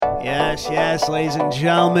Yes, ladies and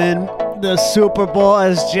gentlemen, the Super Bowl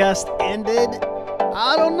has just ended.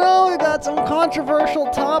 I don't know, we got some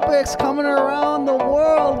controversial topics coming around the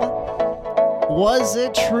world. Was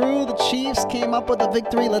it true the Chiefs came up with a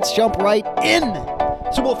victory? Let's jump right in.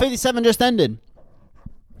 Super Bowl 57 just ended.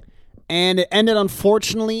 And it ended,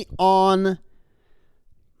 unfortunately, on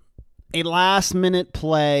a last-minute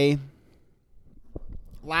play.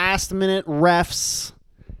 Last-minute refs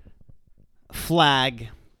flag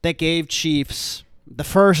that gave Chiefs the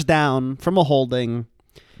first down from a holding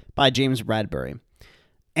by James Bradbury.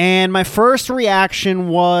 And my first reaction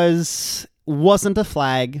wasn't a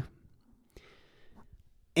flag.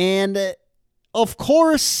 And, of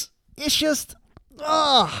course, it's just,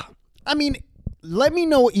 let me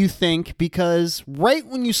know what you think, because right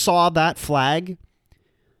when you saw that flag,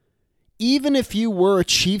 even if you were a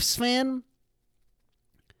Chiefs fan,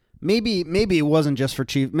 maybe it wasn't just for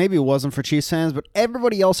Chiefs, maybe it wasn't for Chiefs fans, but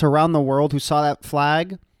everybody else around the world who saw that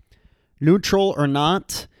flag, neutral or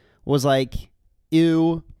not, was like,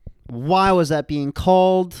 ew, why was that being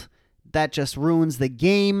called? That just ruins the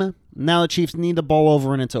game. Now the Chiefs need the ball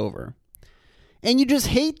over and it's over. And you just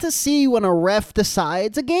hate to see when a ref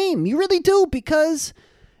decides a game. You really do, because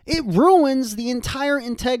it ruins the entire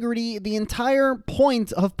integrity, the entire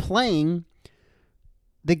point of playing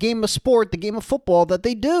the game of sport, the game of football that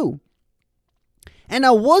they do. And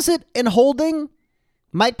now, was it in holding?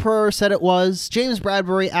 Mike Pereira said it was. James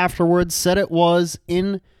Bradbury afterwards said it was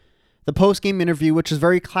in the post-game interview, which is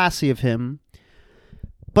very classy of him.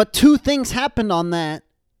 But two things happened on that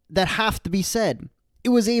have to be said. It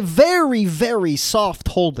was a very, very soft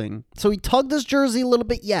holding. So he tugged his jersey a little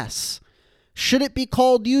bit, yes. Should it be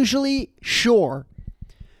called usually? Sure.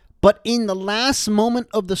 But in the last moment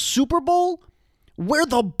of the Super Bowl, where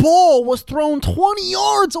the ball was thrown 20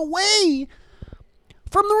 yards away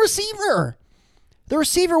from the receiver, the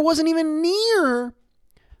receiver wasn't even near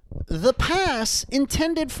the pass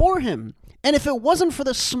intended for him. And if it wasn't for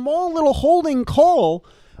the small little holding call,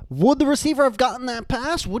 would the receiver have gotten that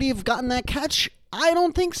pass? Would he have gotten that catch? I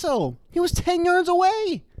don't think so. He was 10 yards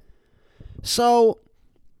away. So,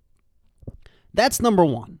 that's number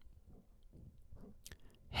one.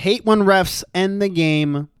 Hate when refs end the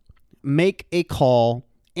game, make a call.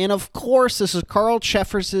 And of course, this is Carl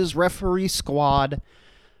Cheffers' referee squad.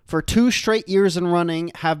 For 2 straight years in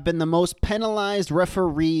running, have been the most penalized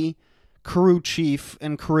referee crew chief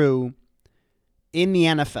and crew in the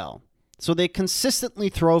NFL. So they consistently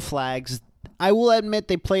throw flags. I will admit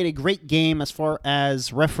they played a great game as far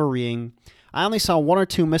as refereeing. I only saw 1 or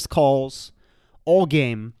 2 missed calls all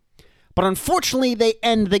game. But unfortunately, they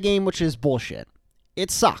end the game, which is bullshit.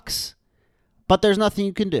 It sucks. But there's nothing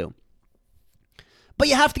you can do. But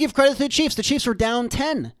you have to give credit to the Chiefs. The Chiefs were down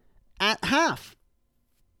 10 at half.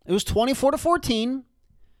 It was 24-14.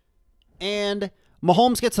 And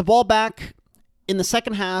Mahomes gets the ball back in the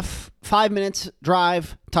second half. 5 minutes,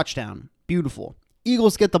 drive, touchdown. Beautiful.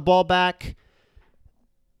 Eagles get the ball back.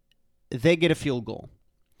 They get a field goal.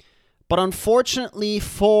 But unfortunately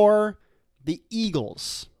for the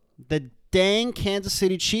Eagles, the dang Kansas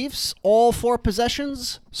City Chiefs, all 4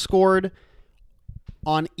 possessions scored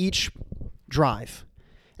on each drive.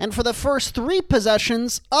 And for the first 3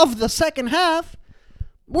 possessions of the second half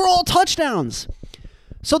were all touchdowns.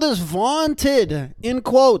 So this vaunted, in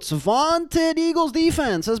quotes, vaunted Eagles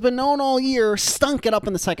defense has been known all year, stunk it up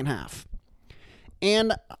in the second half.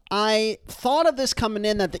 And I thought of this coming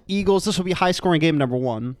in that the Eagles, this would be high-scoring game number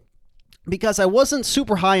 1, because I wasn't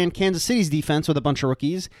super high on Kansas City's defense with a bunch of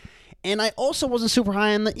rookies, and I also wasn't super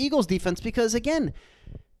high on the Eagles' defense because, again,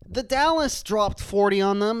 the Dallas dropped 40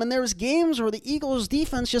 on them, and there's games where the Eagles'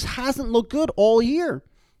 defense just hasn't looked good all year,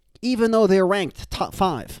 even though they're ranked top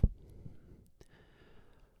 5.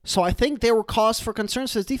 So I think there were cause for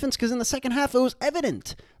concerns for his defense because in the second half it was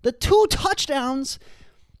evident. The 2 touchdowns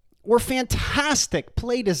were fantastic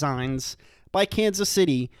play designs by Kansas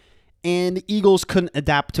City, and the Eagles couldn't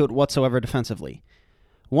adapt to it whatsoever defensively.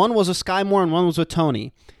 One was with Sky Moore and one was with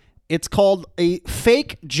Tony. It's called a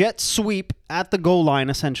fake jet sweep at the goal line,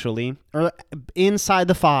 essentially, or inside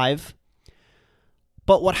the 5.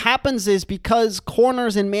 But what happens is because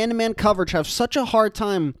corners in man-to-man coverage have such a hard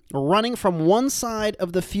time running from one side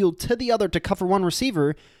of the field to the other to cover one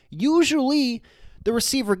receiver, usually the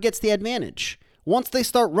receiver gets the advantage. Once they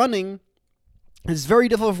start running, it's very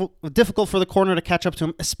difficult for the corner to catch up to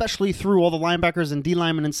him, especially through all the linebackers and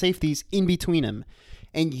D-linemen and safeties in between him.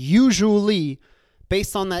 And usually,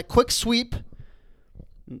 based on that quick sweep,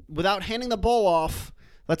 without handing the ball off,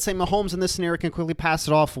 let's say Mahomes in this scenario can quickly pass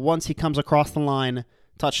it off once he comes across the line,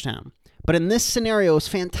 touchdown. But in this scenario, it's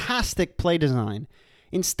fantastic play design.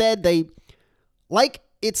 Instead, they, like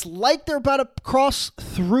It's like they're about to cross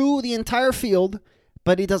through the entire field,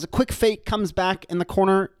 but he does a quick fake, comes back, and the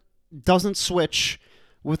corner doesn't switch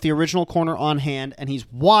with the original corner on hand, and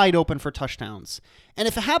he's wide open for touchdowns. And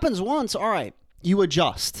if it happens once, all right, you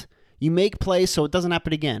adjust. You make plays so it doesn't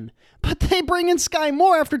happen again. But they bring in Sky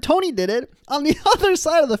Moore after Tony did it on the other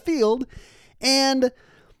side of the field, and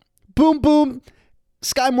boom, boom,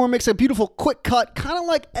 Sky Moore makes a beautiful quick cut, kind of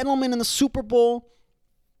like Edelman in the Super Bowl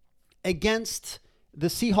against the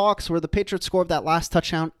Seahawks where the Patriots scored that last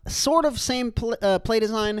touchdown. Sort of same play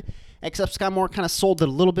design, except Sky Moore kind of sold it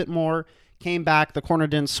a little bit more. Came back, the corner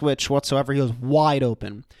didn't switch whatsoever. He was wide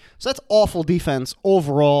open. So that's awful defense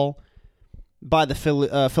overall by the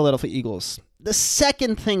Philadelphia Eagles. The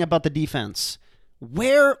second thing about the defense,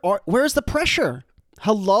 where's the pressure?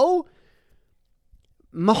 Hello?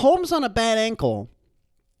 Mahomes on a bad ankle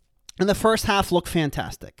in the first half looked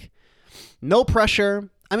fantastic. No pressure.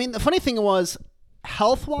 I mean, the funny thing was,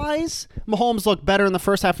 health-wise, Mahomes looked better in the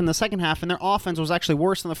first half than the second half, and their offense was actually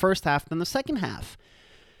worse in the first half than the second half.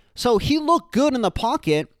 So he looked good in the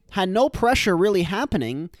pocket, had no pressure really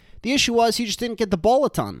happening. The issue was he just didn't get the ball a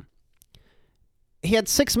ton. He had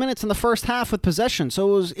 6 minutes in the first half with possession,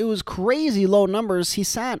 so it was crazy low numbers. He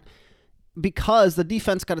sat because the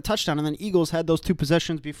defense got a touchdown, and then Eagles had those 2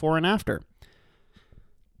 possessions before and after.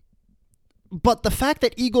 But the fact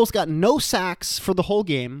that Eagles got no sacks for the whole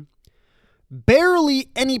game, barely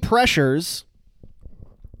any pressures,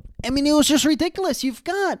 I mean, it was just ridiculous. You've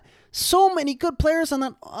got so many good players on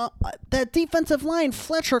that defensive line.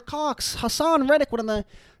 Fletcher Cox, Hassan Reddick, one of the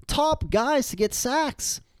top guys to get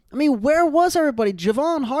sacks. I mean, where was everybody?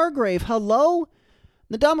 Javon Hargrave, hello?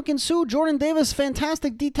 Ndamukong Suh, Jordan Davis,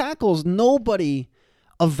 fantastic D tackles. Nobody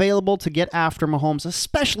available to get after Mahomes,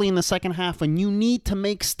 especially in the second half when you need to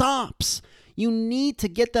make stops. You need to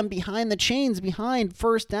get them behind the chains, behind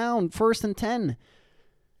first down, 1st and 10.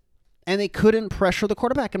 And they couldn't pressure the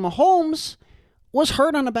quarterback. And Mahomes was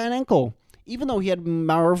hurt on a bad ankle, even though he had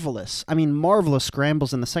marvelous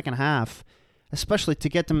scrambles in the second half, especially to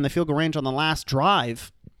get them in the field goal range on the last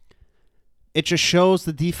drive. It just shows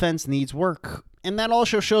the defense needs work. And that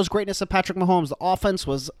also shows greatness of Patrick Mahomes. The offense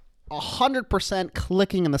was 100%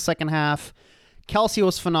 clicking in the second half. Kelce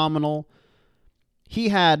was phenomenal. He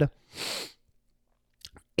had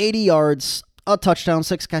 80 yards, a touchdown,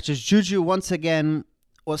 6 catches. Juju, once again,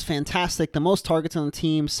 was fantastic. The most targets on the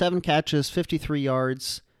team, 7 catches, 53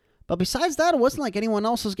 yards. But besides that, it wasn't like anyone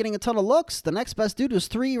else was getting a ton of looks. The next best dude was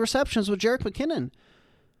 3 receptions with Jerick McKinnon.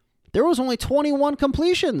 There was only 21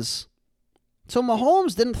 completions. So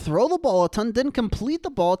Mahomes didn't throw the ball a ton, didn't complete the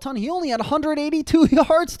ball a ton. He only had 182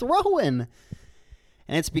 yards throwing.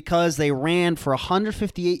 And it's because they ran for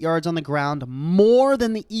 158 yards on the ground, more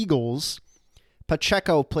than the Eagles.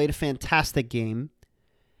 Pacheco played a fantastic game.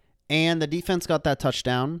 And the defense got that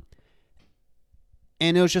touchdown.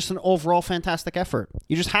 And it was just an overall fantastic effort.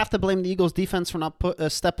 You just have to blame the Eagles' defense for not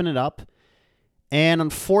stepping it up. And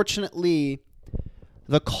unfortunately,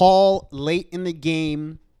 the call late in the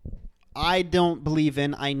game, I don't believe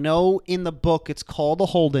in. I know in the book it's called a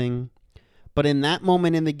holding. But in that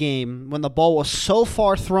moment in the game, when the ball was so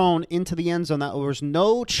far thrown into the end zone that there was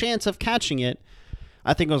no chance of catching it,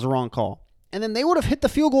 I think it was a wrong call. And then they would have hit the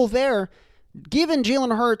field goal there, given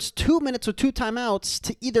Jalen Hurts 2 minutes with 2 timeouts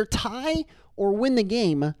to either tie or win the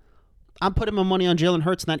game. I'm putting my money on Jalen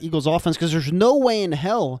Hurts and that Eagles offense because there's no way in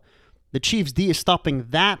hell the Chiefs D is stopping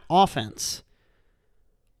that offense.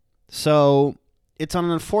 So it's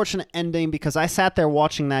an unfortunate ending because I sat there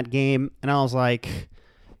watching that game and I was like,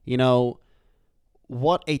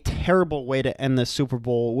 what a terrible way to end this Super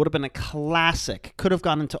Bowl. It would have been a classic. Could have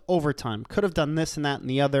gone into overtime. Could have done this and that and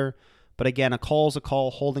the other. But again, a call is a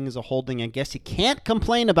call, holding is a holding. I guess you can't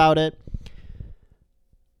complain about it.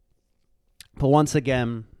 But once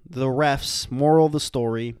again, the refs, moral of the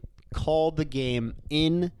story, called the game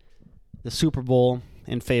in the Super Bowl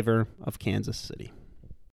in favor of Kansas City.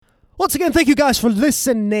 Once again, thank you guys for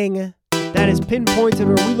listening. That is Pinpointed,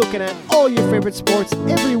 where we're looking at all your favorite sports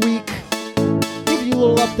every week. Give you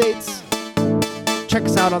little updates. Check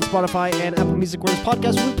us out on Spotify and Apple Music, where this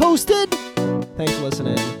podcast will be posted. Thanks for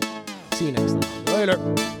listening. See you next time.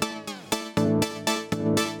 Later.